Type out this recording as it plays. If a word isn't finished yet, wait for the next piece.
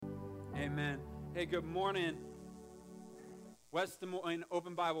Amen. Hey, good morning. West Des Moines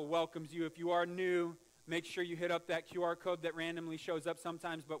Open Bible welcomes you. If you are new, make sure you hit up that QR code that randomly shows up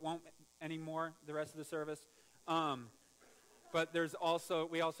sometimes but won't anymore the rest of the service. But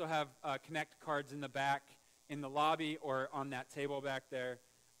we also have Connect cards in the back in the lobby or on that table back there.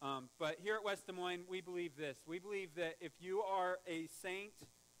 But here at West Des Moines, we believe this. We believe that if you are a saint,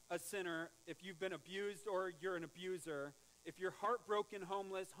 a sinner, if you've been abused or you're an abuser, if you're heartbroken,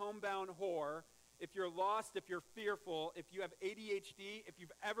 homeless, homebound whore, if you're lost, if you're fearful, if you have ADHD, if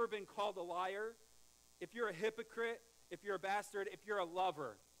you've ever been called a liar, if you're a hypocrite, if you're a bastard, if you're a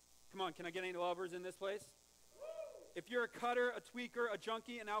lover. Come on, can I get any lovers in this place? If you're a cutter, a tweaker, a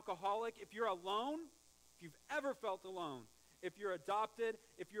junkie, an alcoholic, if you're alone, if you've ever felt alone, if you're adopted,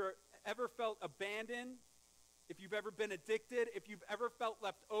 if you're ever felt abandoned, if you've ever been addicted, if you've ever felt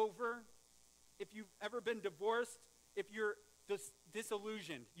left over, if you've ever been divorced, if you're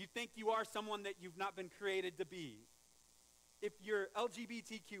disillusioned, you think you are someone that you've not been created to be. If you're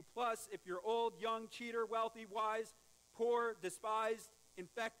LGBTQ+, if you're old, young, cheater, wealthy, wise, poor, despised,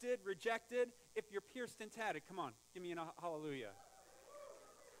 infected, rejected, if you're pierced and tatted, come on, give me a hallelujah.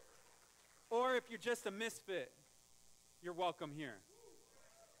 Or if you're just a misfit, you're welcome here.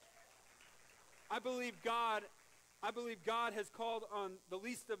 I believe God has called on the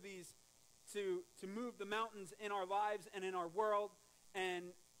least of these to move the mountains in our lives and in our world.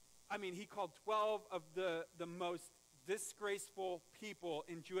 And, he called 12 of the most disgraceful people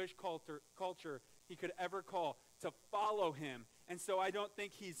in Jewish culture he could ever call to follow him. And so I don't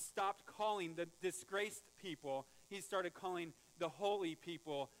think he's stopped calling the disgraced people. He started calling the holy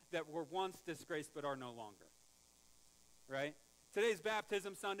people that were once disgraced but are no longer. Right? Today's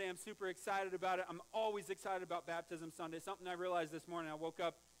Baptism Sunday. I'm super excited about it. I'm always excited about Baptism Sunday. Something I realized this morning. I woke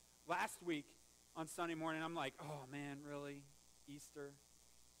up last week on Sunday morning. I'm like, oh man, really? Easter?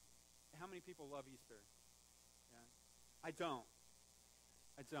 How many people love Easter? Yeah. I don't.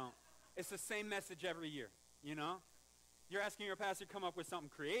 It's the same message every year, you know? You're asking your pastor to come up with something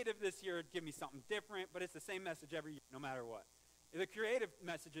creative this year, give me something different, but it's the same message every year, no matter what. The creative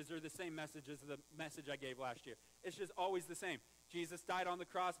messages are the same message as the message I gave last year. It's just always the same. Jesus died on the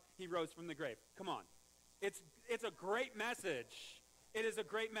cross. He rose from the grave. Come on. It's a great message. It is a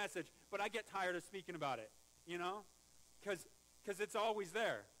great message, but I get tired of speaking about it, you know, because it's always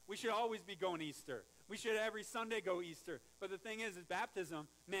there. We should always be going Easter. We should every Sunday go Easter. But the thing is baptism,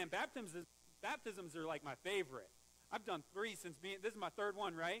 man, baptisms are like my favorite. I've done 3 since this is my 3rd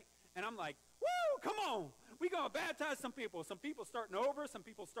one, right? And I'm like, woo, come on. We going to baptize some people. Some people starting over, some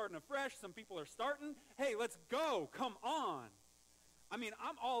people starting afresh, some people are starting. Hey, let's go. Come on. I'm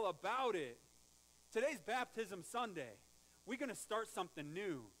all about it. Today's Baptism Sunday. We're going to start something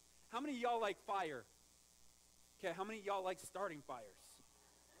new. How many of y'all like fire? Okay, how many of y'all like starting fires?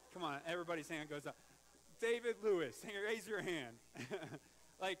 Come on, everybody's hand goes up. David Lewis, raise your hand.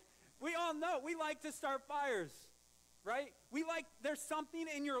 We all know, we like to start fires, right? There's something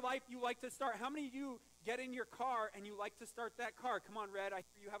in your life you like to start. How many of you get in your car and you like to start that car? Come on, Red, I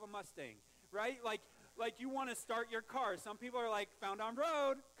hear you have a Mustang, right? Like you want to start your car. Some people are like, found on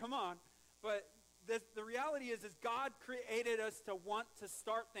road, come on. But the reality is God created us to want to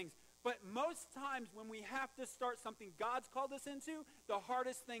start things. But most times when we have to start something God's called us into, the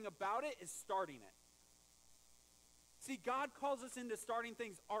hardest thing about it is starting it. See, God calls us into starting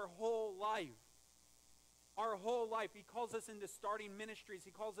things our whole life. Our whole life. He calls us into starting ministries.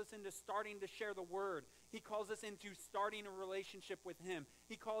 He calls us into starting to share the word. He calls us into starting a relationship with him.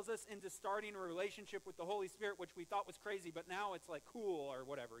 He calls us into starting a relationship with the Holy Spirit, which we thought was crazy, but now it's like cool or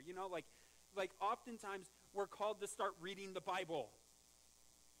whatever. You know, like oftentimes we're called to start reading the Bible.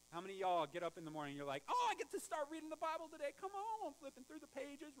 How many of y'all get up in the morning and you're like, oh, I get to start reading the Bible today. Come on, flipping through the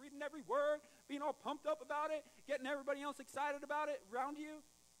pages, reading every word, being all pumped up about it, getting everybody else excited about it around you.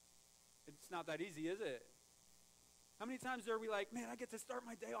 It's not that easy, is it? How many times are we like, man, I get to start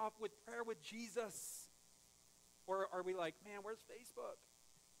my day off with prayer with Jesus? Or are we like, man, where's Facebook?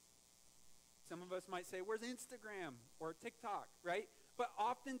 Some of us might say, where's Instagram or TikTok, right? But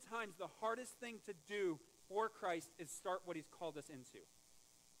oftentimes the hardest thing to do for Christ is start what he's called us into.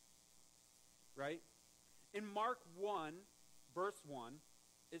 Right? In Mark 1, verse 1,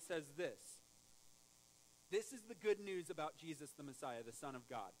 it says this. This is the good news about Jesus the Messiah, the Son of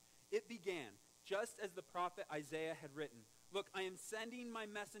God. It began just as the prophet Isaiah had written. Look, I am sending my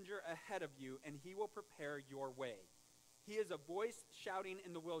messenger ahead of you, and he will prepare your way. He is a voice shouting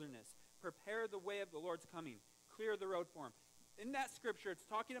in the wilderness. Prepare the way of the Lord's coming. Clear the road for him. In that scripture, it's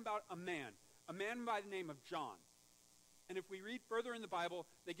talking about a man by the name of John. And if we read further in the Bible,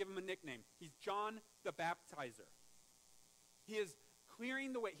 they give him a nickname. He's John the Baptizer. He is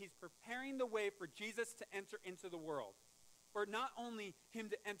clearing the way. He's preparing the way for Jesus to enter into the world. For not only him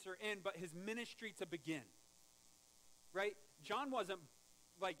to enter in, but his ministry to begin. Right? John wasn't,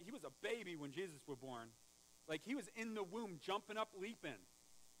 like, he was a baby when Jesus was born. Like, he was in the womb, jumping up, leaping,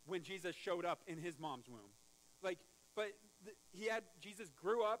 when Jesus showed up in his mom's womb. Like, but Jesus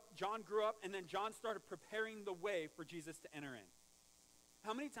grew up, John grew up, and then John started preparing the way for Jesus to enter in.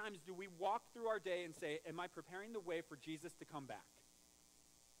 How many times do we walk through our day and say, am I preparing the way for Jesus to come back?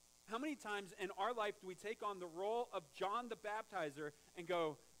 How many times in our life do we take on the role of John the Baptizer and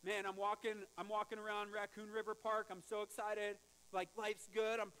go, man, I'm walking around Raccoon River Park. I'm so excited. Like, life's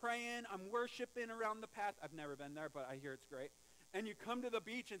good. I'm praying. I'm worshiping around the path. I've never been there, but I hear it's great. And you come to the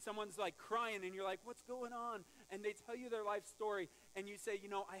beach and someone's like crying and you're like, what's going on? And they tell you their life story and you say,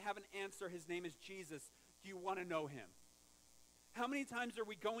 I have an answer. His name is Jesus. Do you want to know him? How many times are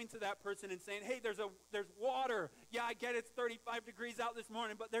we going to that person and saying, hey, there's water. Yeah, I get it's 35 degrees out this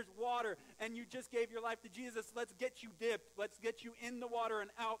morning, but there's water. And you just gave your life to Jesus. Let's get you dipped. Let's get you in the water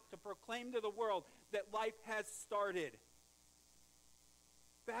and out to proclaim to the world that life has started.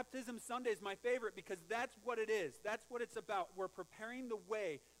 Baptism Sunday is my favorite because that's what it is. That's what it's about. We're preparing the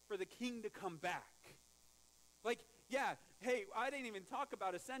way for the King to come back. Like, yeah, hey, I didn't even talk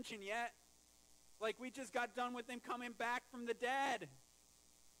about ascension yet. Like, we just got done with him coming back from the dead.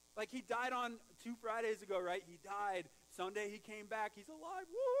 Like, he died on 2 Fridays ago, right? He died. Sunday he came back. He's alive.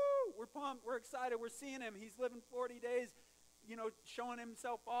 Woo! We're pumped. We're excited. We're seeing him. He's living 40 days, showing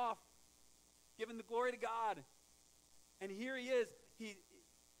himself off, giving the glory to God. And here he is.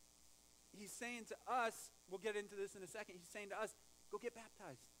 He's saying to us, we'll get into this in a second, he's saying to us, go get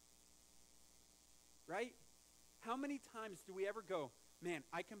baptized. Right? How many times do we ever go, man,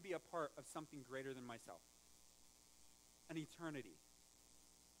 I can be a part of something greater than myself? An eternity.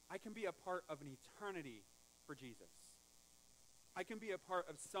 I can be a part of an eternity for Jesus. I can be a part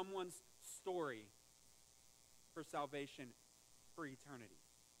of someone's story for salvation for eternity.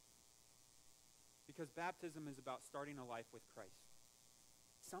 Because baptism is about starting a life with Christ.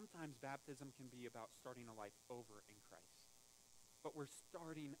 Sometimes baptism can be about starting a life over in Christ. But we're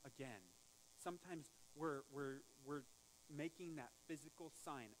starting again. Sometimes we're making that physical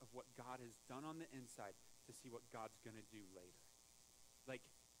sign of what God has done on the inside to see what God's going to do later. Like,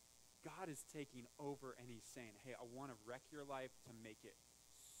 God is taking over and he's saying, hey, I want to wreck your life to make it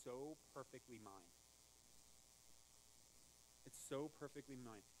so perfectly mine. It's so perfectly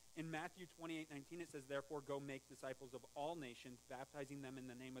mine. In Matthew 28:19, it says, therefore, go make disciples of all nations, baptizing them in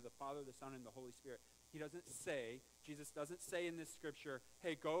the name of the Father, the Son, and the Holy Spirit. Jesus doesn't say in this scripture,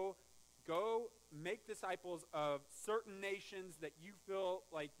 hey, go make disciples of certain nations that you feel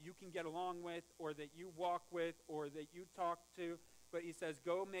like you can get along with or that you walk with or that you talk to. But he says,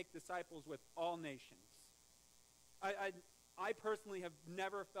 go make disciples with all nations. I personally have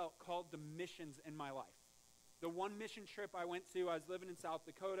never felt called to missions in my life. The one mission trip I went to, I was living in South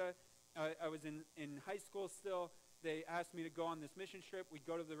Dakota. I was in high school still. They asked me to go on this mission trip. We'd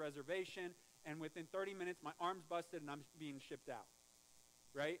go to the reservation, and within 30 minutes, my arm's busted, and I'm being shipped out,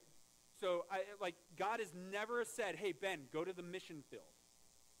 right? So, God has never said, hey, Ben, go to the mission field.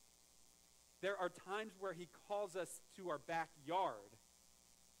 There are times where he calls us to our backyard,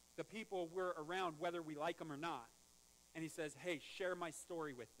 the people we're around, whether we like them or not, and he says, hey, share my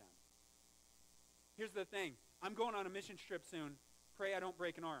story with them. Here's the thing. I'm going on a mission trip soon. Pray I don't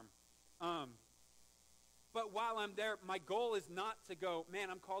break an arm. But while I'm there, my goal is not to go, man,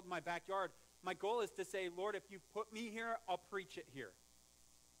 I'm called in my backyard. My goal is to say, Lord, if you've put me here, I'll preach it here.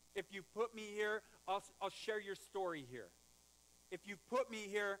 If you've put me here, I'll share your story here. If you've put me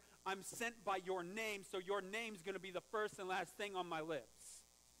here, I'm sent by your name, so your name's going to be the first and last thing on my lips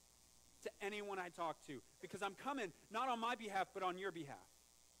to anyone I talk to. Because I'm coming, not on my behalf, but on your behalf.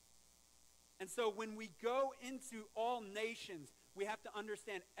 And so when we go into all nations, we have to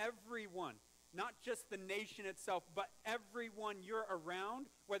understand everyone, not just the nation itself, but everyone you're around,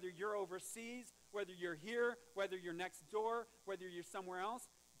 whether you're overseas, whether you're here, whether you're next door, whether you're somewhere else,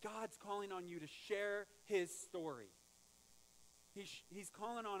 God's calling on you to share his story. He's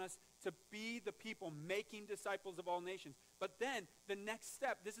calling on us to be the people making disciples of all nations. But then the next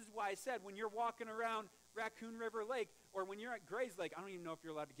step, this is why I said when you're walking around Raccoon River Lake or when you're at Gray's Lake, I don't even know if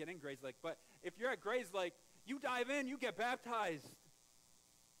you're allowed to get in Gray's Lake, but if you're at Gray's Lake, you dive in, you get baptized.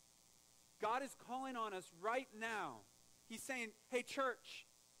 God is calling on us right now. He's saying, hey, church,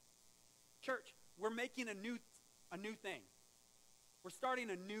 we're making a new thing. We're starting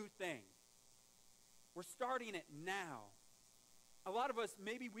a new thing. We're starting it now. A lot of us,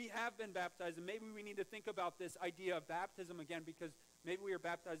 maybe we have been baptized, and maybe we need to think about this idea of baptism again because maybe we were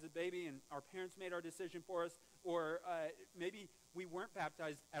baptized as a baby and our parents made our decision for us. or maybe we weren't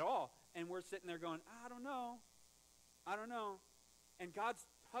baptized at all, and we're sitting there going, I don't know. And God's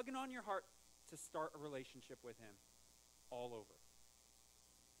tugging on your heart to start a relationship with him all over.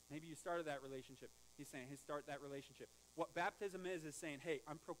 Maybe you started that relationship. He's saying, hey, start that relationship. What baptism is saying, hey,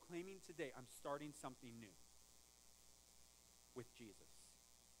 I'm proclaiming today, I'm starting something new with Jesus.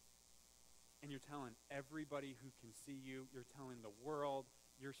 And you're telling everybody who can see you, you're telling the world,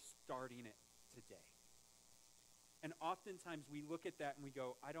 you're starting it today. And oftentimes we look at that and we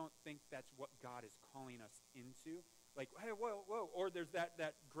go, I don't think that's what God is calling us into. Like, hey, whoa. Or there's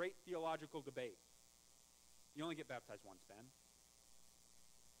that great theological debate. You only get baptized once, Ben.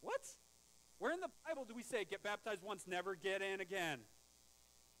 What? Where in the Bible do we say get baptized once, never get in again?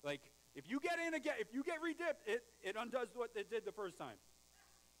 Like, if you get in again, if you get redipped, it undoes what it did the first time.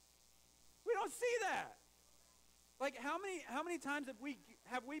 We don't see that. Like, how many times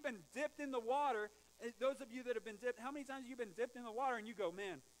have we been dipped in the water? Those of you that have been dipped, how many times have you been dipped in the water and you go,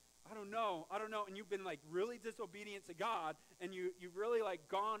 man, I don't know, and you've been like really disobedient to God, and you've really like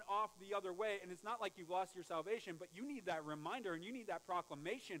gone off the other way, and it's not like you've lost your salvation, but you need that reminder and you need that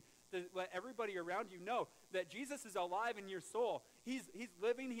proclamation to let everybody around you know that Jesus is alive in your soul. He's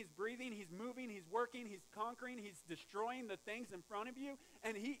living, he's breathing, he's moving, he's working, he's conquering, he's destroying the things in front of you,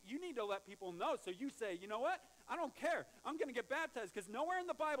 and you need to let people know. So you say, you know what? I don't care. I'm going to get baptized, because nowhere in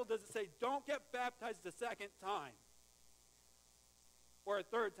the Bible does it say don't get baptized a second time, or a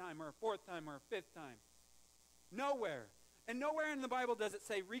third time, or a fourth time, or a fifth time. Nowhere. And nowhere in the Bible does it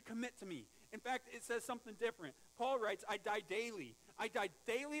say recommit to me. In fact, it says something different. Paul writes, I die daily. I die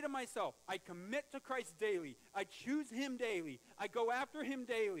daily to myself. I commit to Christ daily. I choose him daily. I go after him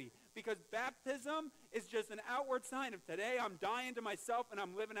daily. Because baptism is just an outward sign of today I'm dying to myself and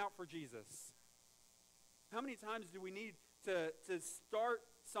I'm living out for Jesus. How many times do we need to start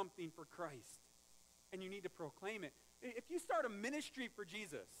something for Christ? And you need to proclaim it. If you start a ministry for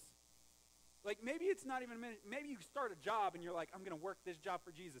Jesus, like maybe it's not even, maybe you start a job and you're like, I'm going to work this job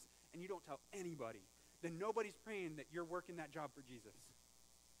for Jesus, and you don't tell anybody, then nobody's praying that you're working that job for Jesus.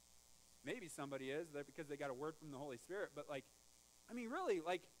 Maybe somebody is, that because they got a word from the Holy Spirit, but like, I mean, really,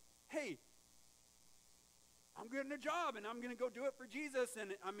 like, hey, I'm getting a job and I'm going to go do it for Jesus,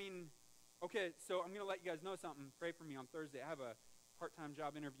 and I mean, okay, so I'm going to let you guys know something. Pray for me on Thursday. I have a part-time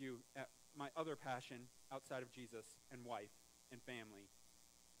job interview at my other passion outside of Jesus and wife and family.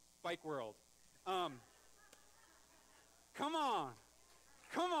 Bike world. Come on.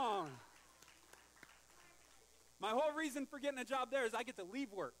 My whole reason for getting a job there is I get to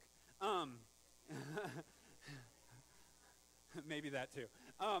leave work. Maybe that too.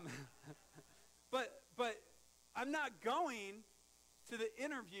 But I'm not going to the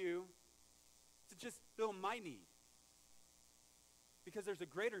interview to just fill my need, because there's a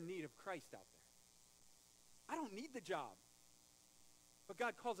greater need of Christ out there. I don't need the job, but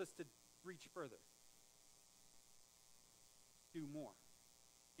God calls us to reach further, do more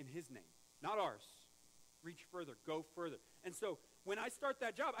in his name, not ours. Reach further, go further. And so when I start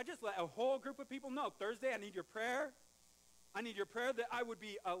that job, I just let a whole group of people know, Thursday, I need your prayer. I need your prayer that I would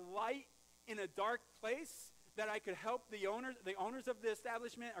be a light in a dark place, that I could help the owners of the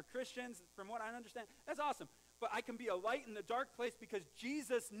establishment are Christians, from what I understand. That's awesome. But I can be a light in the dark place because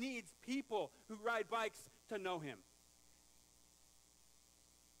Jesus needs people who ride bikes to know him.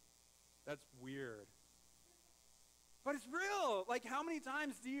 That's weird. But it's real. Like, how many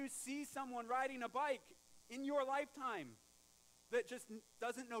times do you see someone riding a bike in your lifetime that just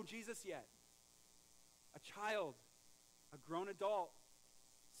doesn't know Jesus yet? A child, a grown adult,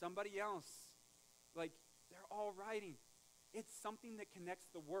 somebody else. Like, they're all riding. It's something that connects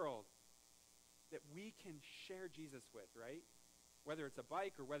the world that we can share Jesus with, right? Whether it's a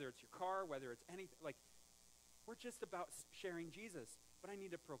bike or whether it's your car, whether it's anything. Like, we're just about sharing Jesus, but I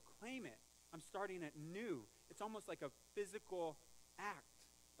need to proclaim it. I'm starting it new. It's almost like a physical act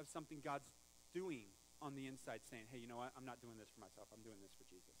of something God's doing on the inside, saying, hey, you know what? I'm not doing this for myself. I'm doing this for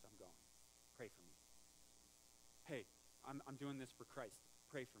Jesus. I'm going. Pray for me. Hey, I'm doing this for Christ.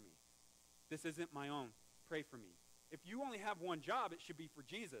 Pray for me. This isn't my own. Pray for me. If you only have one job, it should be for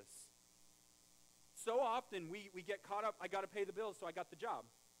Jesus. So often we get caught up, I got to pay the bills, so I got the job.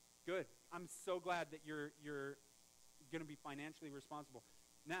 Good. I'm so glad that you're going to be financially responsible.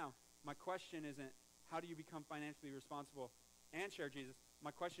 Now, my question isn't, how do you become financially responsible and share Jesus?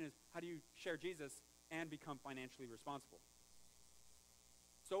 My question is, how do you share Jesus and become financially responsible?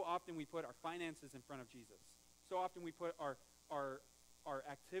 So often we put our finances in front of Jesus. So often we put our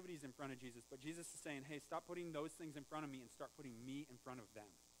activities in front of Jesus. But Jesus is saying, hey, stop putting those things in front of me and start putting me in front of them.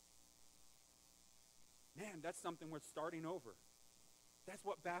 Man, that's something worth starting over. That's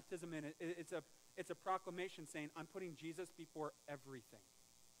what baptism is. It's a proclamation saying, I'm putting Jesus before everything.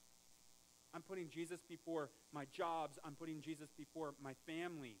 I'm putting Jesus before my jobs. I'm putting Jesus before my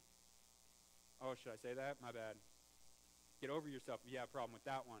family. Oh, should I say that? My bad. Get over yourself if you have a problem with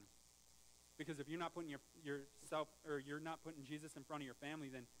that one. Because if you're not putting yourself, or you're not putting Jesus in front of your family,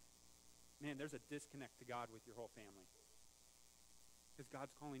 then, man, there's a disconnect to God with your whole family. Because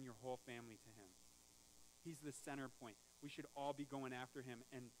God's calling your whole family to him. He's the center point. We should all be going after him,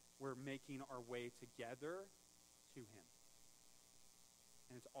 and we're making our way together to him.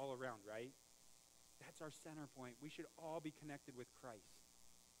 And it's all around, right? That's our center point. We should all be connected with Christ.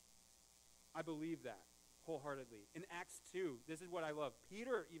 I believe that wholeheartedly. In Acts 2, this is what I love.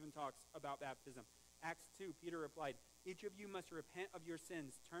 Peter even talks about baptism. Acts 2, Peter replied, each of you must repent of your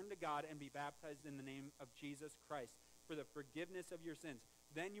sins, turn to God, and be baptized in the name of Jesus Christ for the forgiveness of your sins.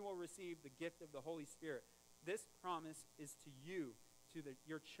 Then you will receive the gift of the Holy Spirit. This promise is to you, to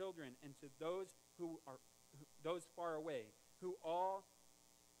your children, and to those those far away, who all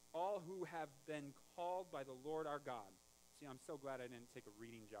who have been called by the Lord our God. See, I'm so glad I didn't take a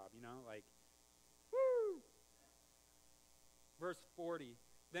reading job, like, woo! Verse 40,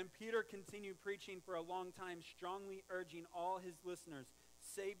 then Peter continued preaching for a long time, strongly urging all his listeners,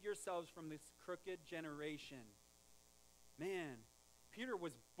 save yourselves from this crooked generation. Man, Peter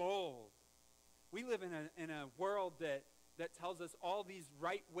was bold. We live in a world that tells us all these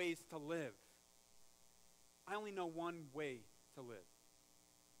right ways to live. I only know one way to live.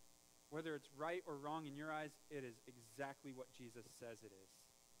 Whether it's right or wrong in your eyes, it is exactly what Jesus says it is.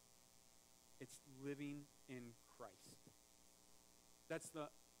 It's living in Christ.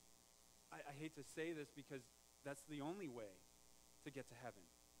 I hate to say this because that's the only way to get to heaven.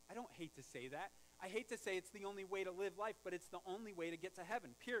 I don't hate to say that. I hate to say it's the only way to live life, but it's the only way to get to heaven,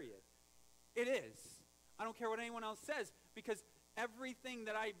 period. It is. I don't care what anyone else says, because everything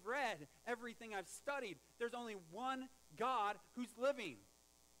that I've read, everything I've studied, there's only one God who's living.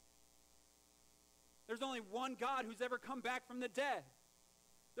 There's only one God who's ever come back from the dead.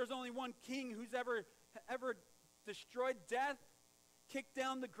 There's only one king who's ever destroyed death, kicked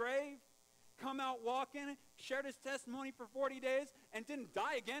down the grave, come out walking, shared his testimony for 40 days, and didn't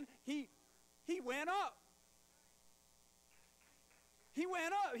die again. He went up. He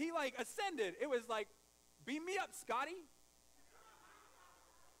went up. He ascended. It was like, beam me up, Scotty.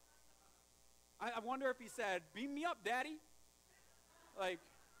 I wonder if he said, beam me up, Daddy.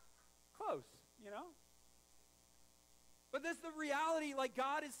 Close, But that's the reality.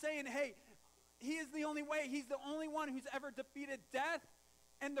 God is saying, hey, he is the only way. He's the only one who's ever defeated death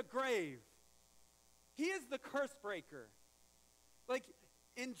and the grave. He is the curse breaker.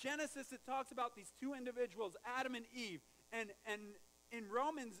 In Genesis, it talks about these two individuals, Adam and Eve. And in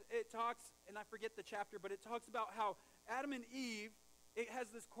Romans, it talks, and I forget the chapter, but it talks about how Adam and Eve, it has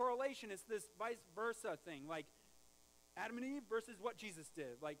this correlation. It's this vice versa thing. Adam and Eve versus what Jesus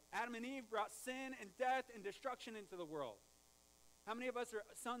did. Adam and Eve brought sin and death and destruction into the world. How many of us are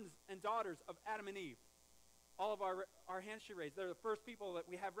sons and daughters of Adam and Eve? All of our hands should raise. They're the first people that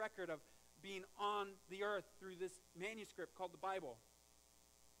we have record of being on the earth through this manuscript called the Bible.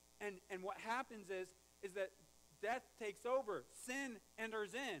 And what happens is that death takes over. Sin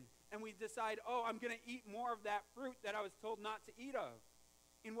enters in. And we decide, I'm going to eat more of that fruit that I was told not to eat of,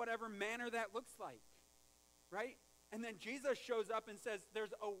 in whatever manner that looks like. Right? And then Jesus shows up and says,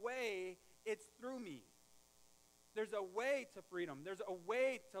 there's a way, it's through me. There's a way to freedom. There's a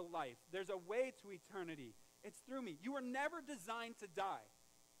way to life. There's a way to eternity. It's through me. You were never designed to die.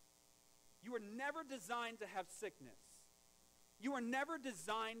 You were never designed to have sickness. You were never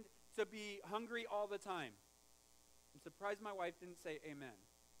designed to be hungry all the time. I'm surprised my wife didn't say amen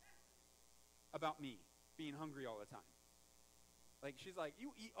about me being hungry all the time. She's like,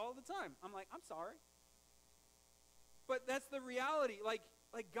 you eat all the time. I'm like, I'm sorry. But that's the reality.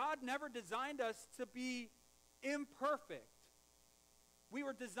 God never designed us to be imperfect. We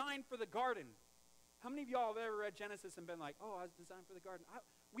were designed for the garden. How many of y'all have ever read Genesis and been like, I was designed for the garden?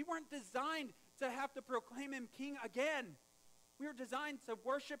 We weren't designed to have to proclaim him king again. We were designed to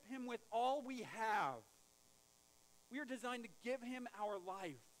worship him with all we have. We are designed to give him our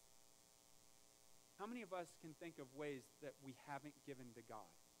life. How many of us can think of ways that we haven't given to God?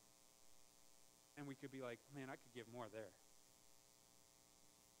 And we could be like, man, I could give more there.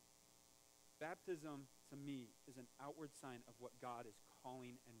 Baptism, to me, is an outward sign of what God is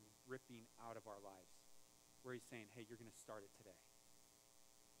calling and ripping out of our lives, where he's saying, hey, you're going to start it today.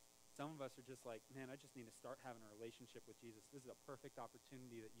 Some of us are just like, man, I just need to start having a relationship with Jesus. This is a perfect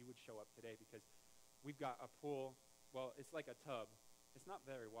opportunity that you would show up today, because we've got a pool. Well, it's like a tub. It's not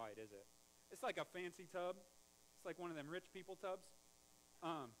very wide, is it? It's like a fancy tub. It's like one of them rich people tubs.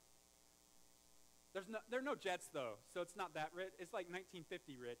 There are no jets, though, so it's not that rich. It's like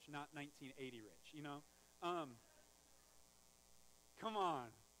 1950 rich, not 1980 rich, you know? Come on.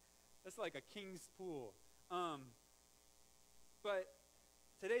 That's like a king's pool. But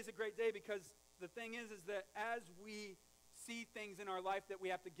today's a great day because the thing is that as we see things in our life that we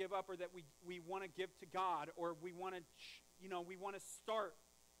have to give up or that we want to give to God, or we want to, we want to start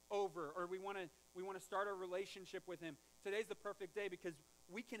over, or we want to start a relationship with him, today's the perfect day because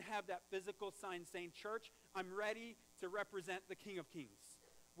we can have that physical sign saying, church, I'm ready to represent the King of Kings.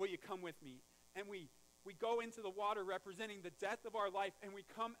 Will you come with me? And we go into the water representing the death of our life, and we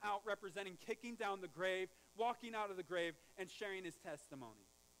come out representing kicking down the grave, walking out of the grave, and sharing his testimony.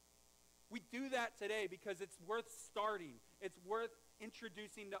 We do that today because it's worth starting. It's worth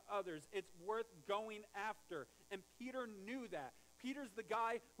introducing to others. It's worth going after. And Peter knew that. Peter's the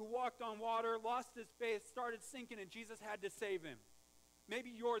guy who walked on water, lost his faith, started sinking, and Jesus had to save him. Maybe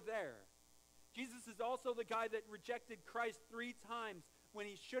you're there. Jesus is also the guy that rejected Christ 3 times when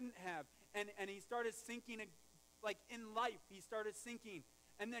he shouldn't have. And he started sinking, like in life, he started sinking.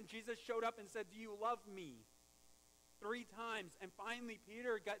 And then Jesus showed up and said, do you love me? 3 times. And finally,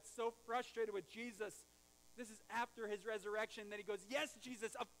 Peter got so frustrated with Jesus. This is after his resurrection that he goes, yes,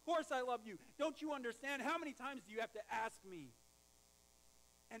 Jesus, of course I love you. Don't you understand? How many times do you have to ask me?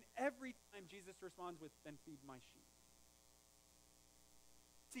 And every time Jesus responds with, then feed my sheep.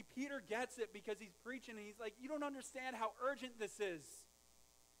 See, Peter gets it because he's preaching and he's like, you don't understand how urgent this is.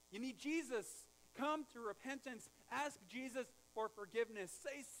 You need Jesus. Come to repentance. Ask Jesus for forgiveness.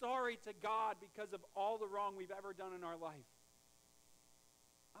 Say sorry to God because of all the wrong we've ever done in our life.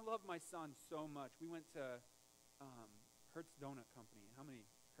 I love my son so much. We went to Hertz Donut Company. How many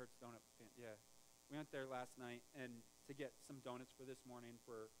Hertz Donut fans? Yeah. We went there last night and to get some donuts for this morning.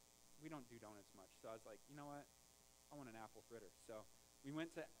 We don't do donuts much. So I was like, you know what? I want an apple fritter. So we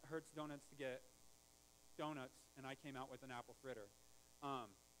went to Hertz Donuts to get donuts, and I came out with an apple fritter.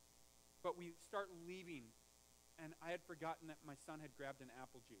 But we start leaving, and I had forgotten that my son had grabbed an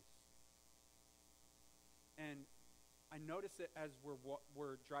apple juice. And I noticed it as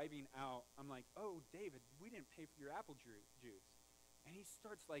we're driving out. I'm like, oh, David, we didn't pay for your apple juice. And he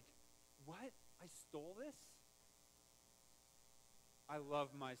starts like, what? I stole this? I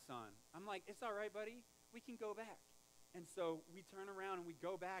love my son. I'm like, it's all right, buddy. We can go back. And so we turn around and we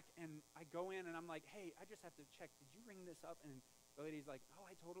go back, and I go in, and I'm like, hey, I just have to check. Did you ring this up? And the lady's like, oh,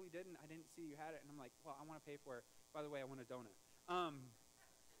 I totally didn't. I didn't see you had it. And I'm like, well, I want to pay for it. By the way, I want a donut.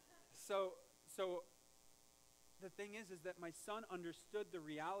 So the thing is that my son understood the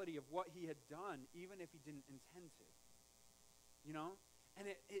reality of what he had done, even if he didn't intend to. You know? And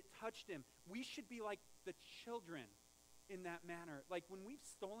it touched him. We should be like the children in that manner. Like when we've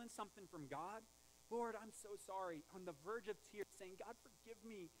stolen something from God, Lord, I'm so sorry. On the verge of tears, saying, God, forgive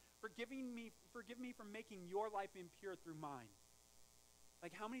me for making your life impure through mine.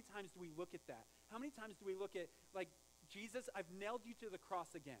 Like, how many times do we look at that? How many times do we look at, like, Jesus, I've nailed you to the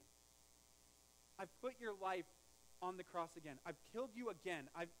cross again. I've put your life on the cross again. I've killed you again.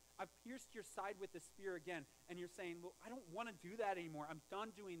 I've pierced your side with the spear again. And you're saying, well, I don't want to do that anymore. I'm done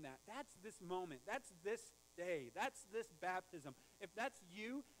doing that. That's this moment. That's this day. That's this baptism. If that's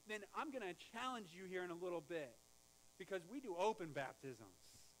you, then I'm going to challenge you here in a little bit. Because we do open baptisms.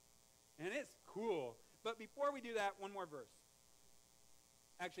 And it's cool. But before we do that, one more verse.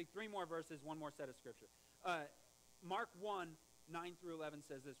 Actually, 3 more verses, one more set of scripture. Mark 1, 9 through 11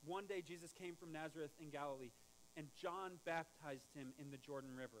 says this. One day Jesus came from Nazareth in Galilee, and John baptized him in the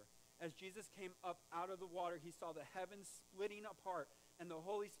Jordan River. As Jesus came up out of the water, he saw the heavens splitting apart and the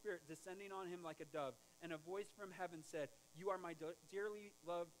Holy Spirit descending on him like a dove. And a voice from heaven said, you are my dearly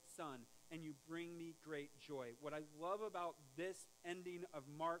loved son, and you bring me great joy. What I love about this ending of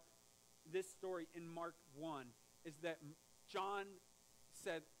Mark, this story in Mark 1, is that John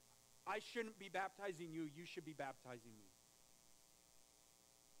said, I shouldn't be baptizing you. You should be baptizing me.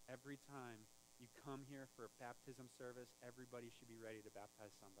 Every time you come here for a baptism service, everybody should be ready to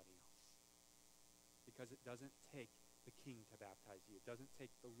baptize somebody else. Because it doesn't take the king to baptize you. It doesn't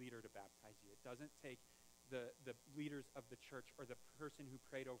take the leader to baptize you. It doesn't take the leaders of the church or the person who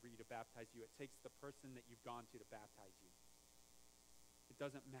prayed over you to baptize you. It takes the person that you've gone to baptize you. It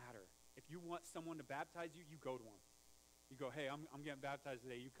doesn't matter. If you want someone to baptize you, you go to them. You go, hey, I'm getting baptized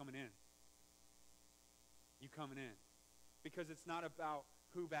today. You coming in? You coming in? Because it's not about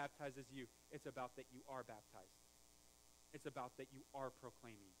who baptizes you. It's about that you are baptized. It's about that you are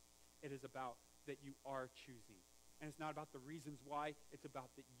proclaiming. It is about that you are choosing. And it's not about the reasons why. It's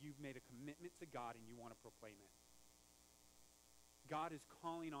about that you've made a commitment to God and you want to proclaim it. God is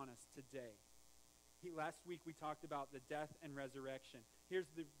calling on us today. Last week we talked about the death and resurrection.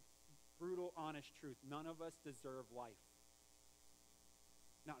 Here's the brutal, honest truth. None of us deserve life.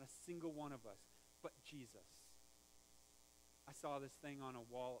 Not a single one of us, but Jesus. I saw this thing on a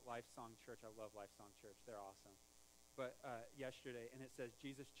wall at Lifesong Church. I love Lifesong Church. They're awesome. But yesterday, and it says,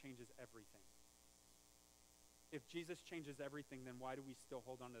 Jesus changes everything. If Jesus changes everything, then why do we still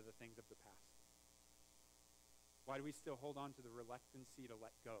hold on to the things of the past? Why do we still hold on to the reluctancy to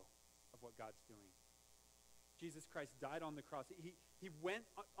let go of what God's doing? Jesus Christ died on the cross. He went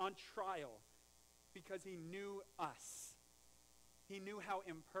on trial because he knew us. He knew how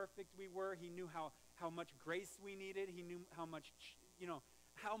imperfect we were. He knew how much grace we needed. He knew how much,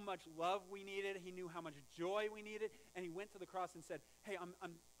 how much love we needed. He knew how much joy we needed. And he went to the cross and said, hey,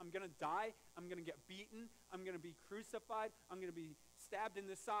 I'm going to die. I'm going to get beaten. I'm going to be crucified. I'm going to be stabbed in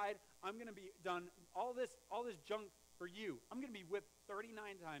the side. I'm going to be done all this junk for you. I'm going to be whipped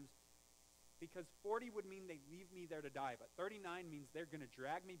 39 times because 40 would mean they leave me there to die. But 39 means they're going to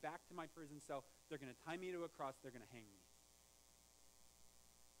drag me back to my prison cell. They're going to tie me to a cross. They're going to hang me.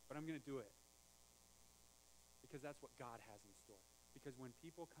 But I'm going to do it because that's what God has in store. Because when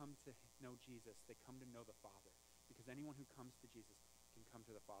people come to know Jesus, they come to know the Father. Because anyone who comes to Jesus can come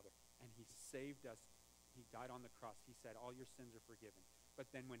to the Father. And he saved us. He died on the cross. He said, all your sins are forgiven. But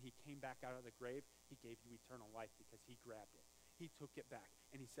then when he came back out of the grave, he gave you eternal life because he grabbed it. He took it back.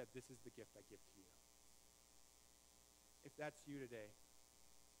 And he said, this is the gift I give to you. If that's you today,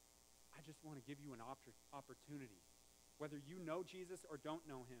 I just want to give you an opportunity. Whether you know Jesus or don't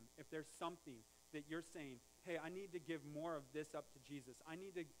know him, if there's something that you're saying, hey, I need to give more of this up to Jesus. I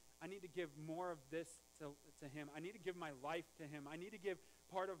need to give more of this to him. I need to give my life to him. I need to give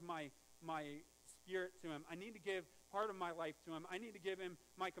part of my spirit to him. I need to give part of my life to him. I need to give him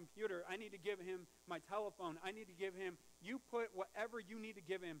my computer. I need to give him my telephone. I need to give him, you put whatever you need to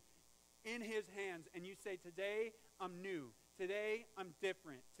give him in his hands, and you say, today I'm new. Today I'm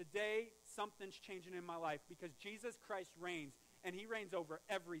different. Today something's changing in my life because Jesus Christ reigns, and he reigns over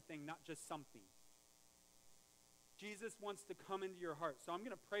everything, not just something. Jesus wants to come into your heart. So I'm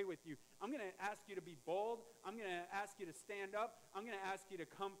going to pray with you. I'm going to ask you to be bold. I'm going to ask you to stand up. I'm going to ask you to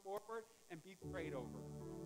come forward and be prayed over.